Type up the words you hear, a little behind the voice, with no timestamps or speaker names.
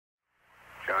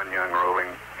John Young rolling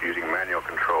using manual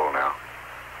control now.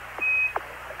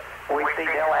 We see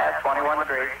Del Ass, 21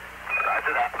 degrees.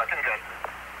 Roger that, looking good.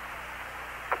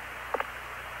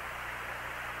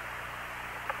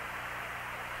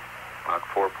 Mach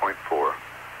 4.4,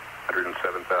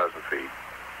 107,000 feet.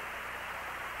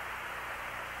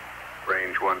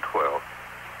 Range 112.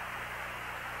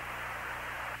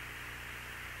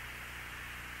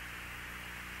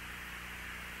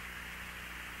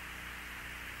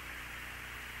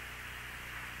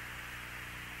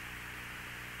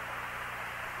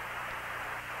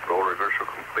 Roll reversal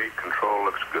complete. Control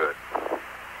looks good.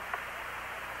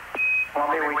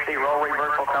 Columbia, we see roll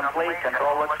reversal complete.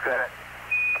 Control looks good.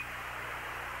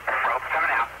 Rope's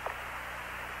coming out.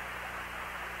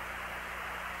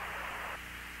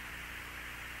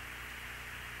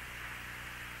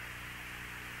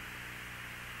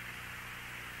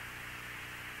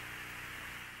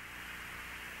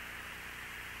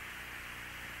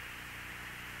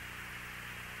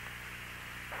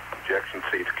 Ejection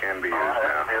seats can be used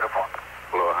now. Beautiful.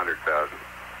 Below 100,000.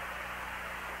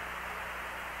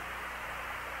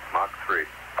 Mach 3. Okay,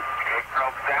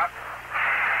 rope's out.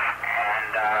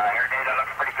 And air data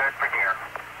looks pretty good for here.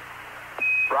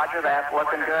 Roger that.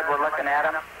 Looking good. We're looking at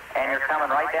him. And you're coming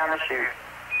right down the chute.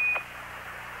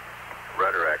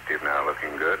 Rudder active now,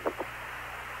 looking good.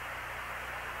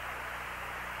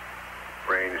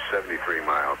 Range 73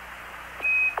 miles.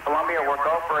 Columbia, we're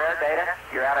go for air data.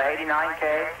 You're out of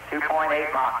 89K,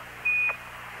 2.8 Mach.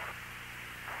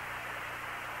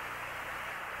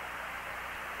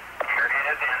 Air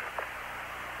data's in.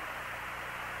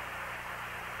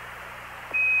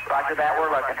 Roger that.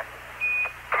 We're looking.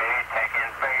 Okay, take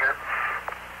in figure.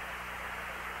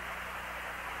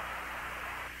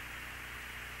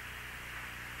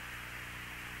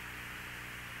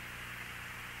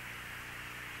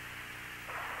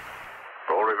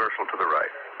 Roll reversal to the right.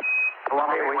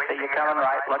 Columbia, we see you coming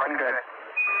right. Looking good.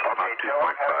 Okay, Joe,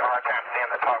 I have a hard time seeing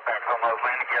the talkback on those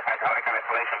landing gear hydraulic and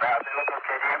isolation valves. They look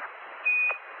okay to you?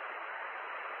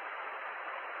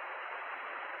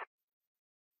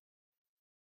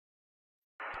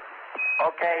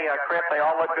 Okay, Cripp, they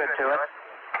all look good to us.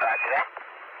 Roger that.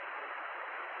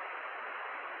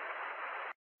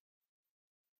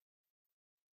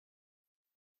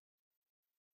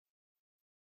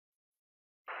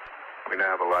 We now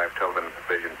have a live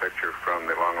television picture from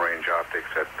the long-range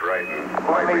optics at Dryden.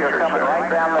 Columbia, you're coming right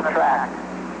down the track.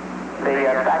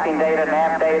 The tracking data,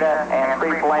 nav data, and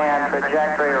pre-plan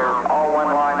trajectory are all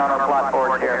one line on our plot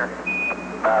board here.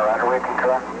 Runway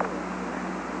control.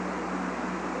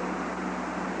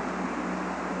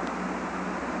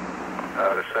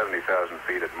 Out of 70,000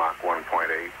 feet at Mach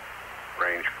 1.8,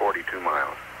 range 42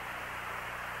 miles.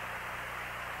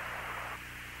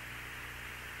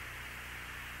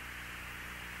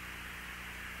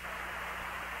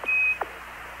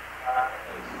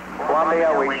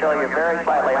 Columbia, we show you very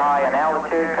slightly high in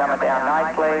altitude, coming down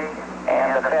nicely,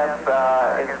 and the test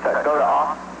is to go to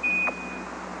off.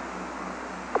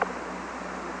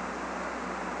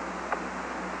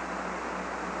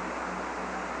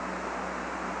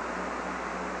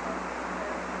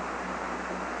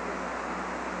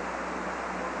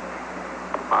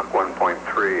 Mach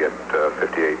 1.3 at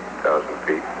 58,000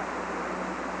 feet.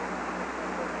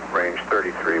 Range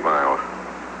 33 miles.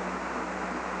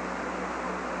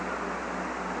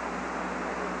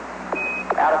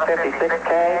 Out of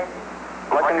 56K,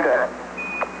 looking good.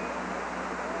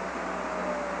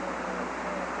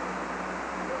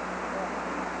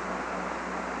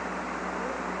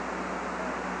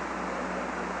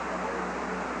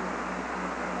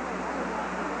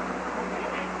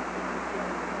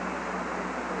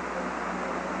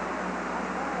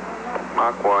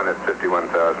 Mach 1 at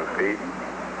 51,000 feet.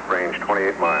 Range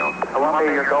 28 miles.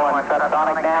 Columbia, you're going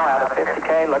subsonic now, out of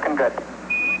 50K, looking good.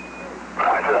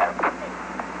 Roger that.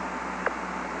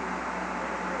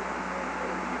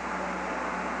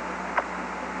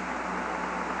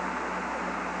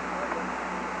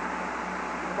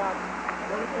 About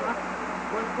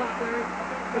 1 o'clock, Larry,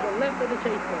 to the left of the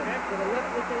chase point. To the left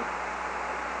of the chase.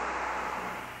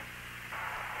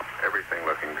 Everything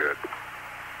looking good.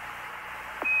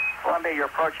 Columbia, you're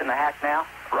approaching the hack now,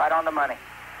 right on the money.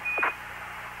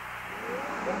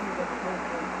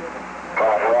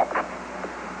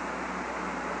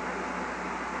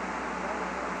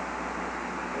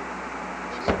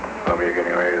 Columbia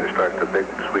getting ready to start the big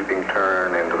sweeping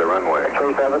turn into the runway.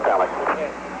 37 telling.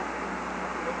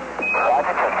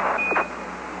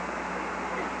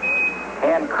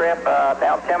 And Cripp,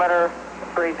 altimeter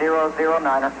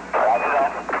 3009er. Roger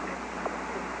that.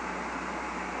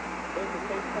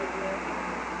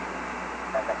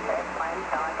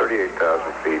 35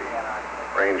 38,000 feet.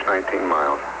 Range 19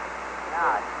 miles.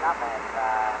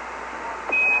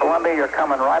 Columbia, you're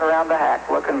coming right around the hack,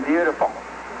 looking beautiful.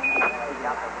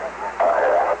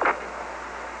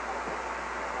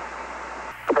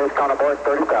 Space on aboard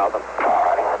 30,000.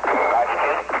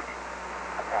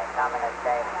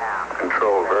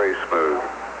 Control very smooth.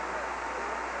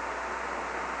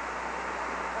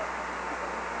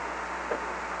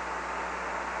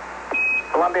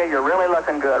 Columbia, you're really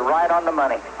looking good. Right on the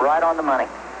money. Right on the money.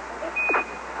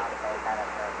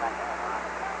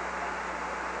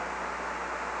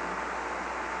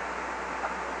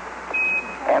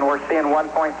 And we're seeing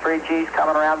 1.3 Gs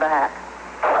coming around the hack.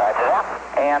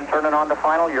 And turning on the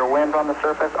final, your winds on the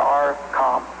surface are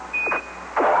calm.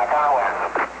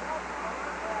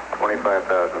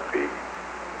 25,000 feet.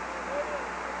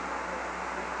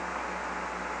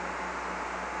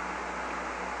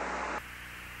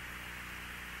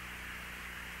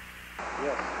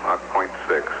 Yes. Mach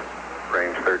 0.6.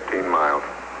 Range 13 miles.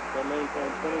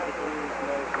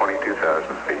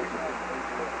 22,000 feet.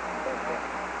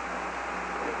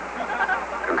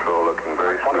 Control looking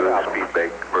very smooth.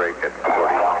 Speed brake at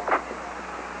 40.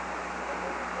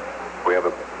 We have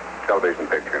a television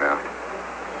picture now.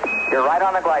 You're right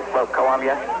on the glide slope,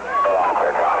 Columbia.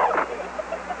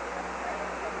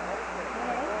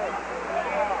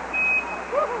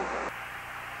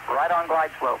 Right on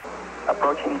glide slope.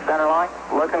 Approaching center line,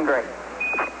 looking great.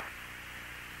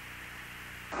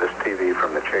 This TV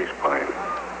from the chase plane.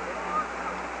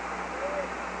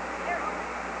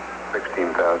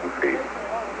 16,000 feet.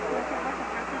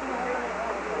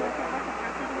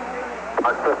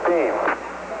 Mark 15.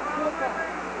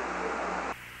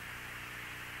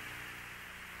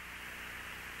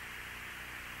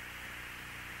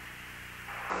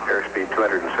 Airspeed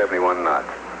 271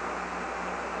 knots.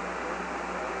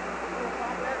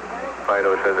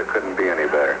 Fido says it couldn't be any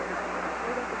better.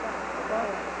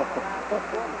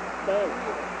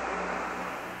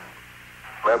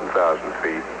 11,000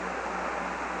 feet.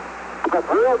 That's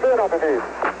real good underneath.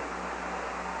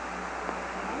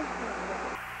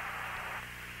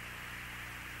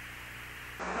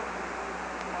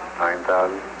 Nine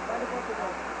thousand.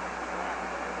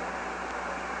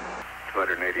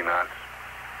 280 knots.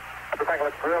 Everything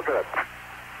looks real good.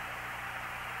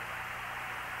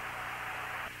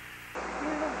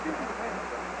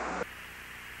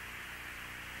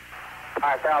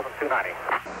 5,290.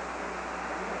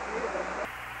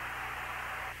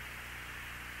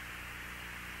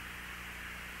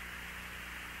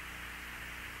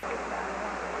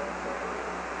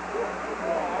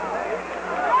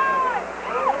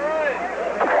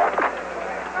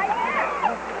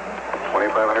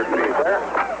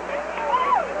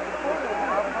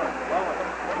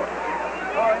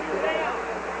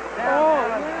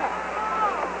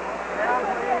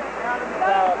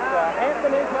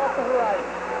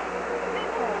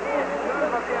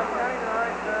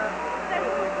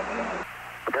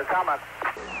 You're coming.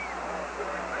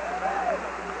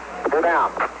 Go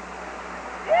down.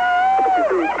 50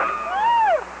 feet.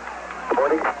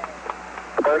 40,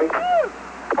 30,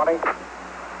 20,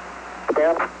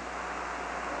 10,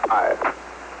 5,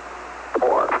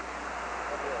 4,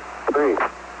 3,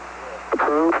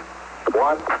 2,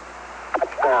 1.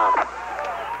 Touchdown.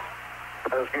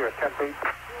 Those gears, 10 feet.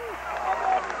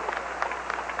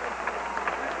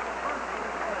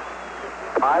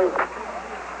 5,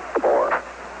 4,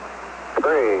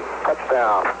 3,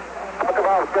 touchdown. Look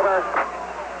about, skipper.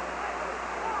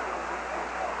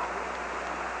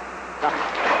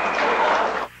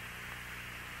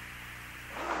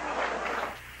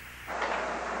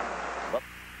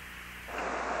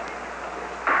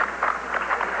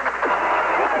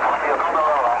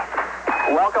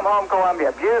 Welcome home,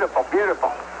 Columbia. Beautiful,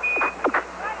 beautiful.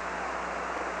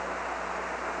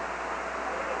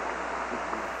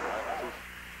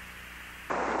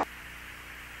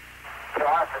 You'll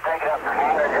have to take it up your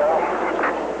hand, Joe.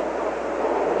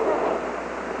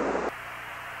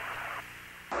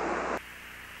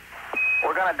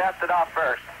 We're going to dust it off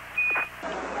first.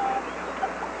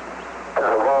 The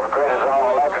Wolf Grid is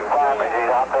all electric fire machine,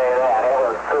 I'll tell you that. It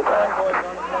was super.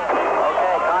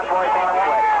 Okay, convoy's on its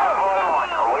way.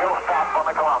 We'll stop on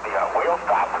the Columbia. We'll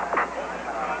stop.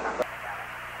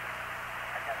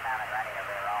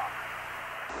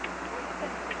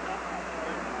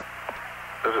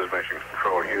 This is Mission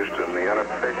Control Houston. The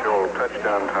unofficial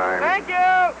touchdown time. Thank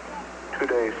you! 2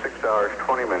 days, 6 hours,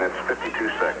 20 minutes, 52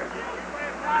 seconds.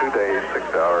 2 days,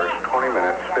 6 hours, 20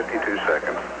 minutes, 52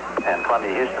 seconds. And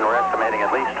Columbia, Houston, we're estimating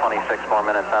at least 26 more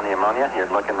minutes on the ammonia. You're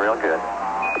looking real good.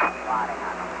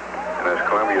 and as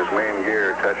Columbia's main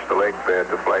gear touched the lake bed,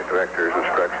 the flight director's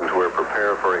instructions were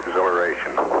prepare for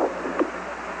acceleration.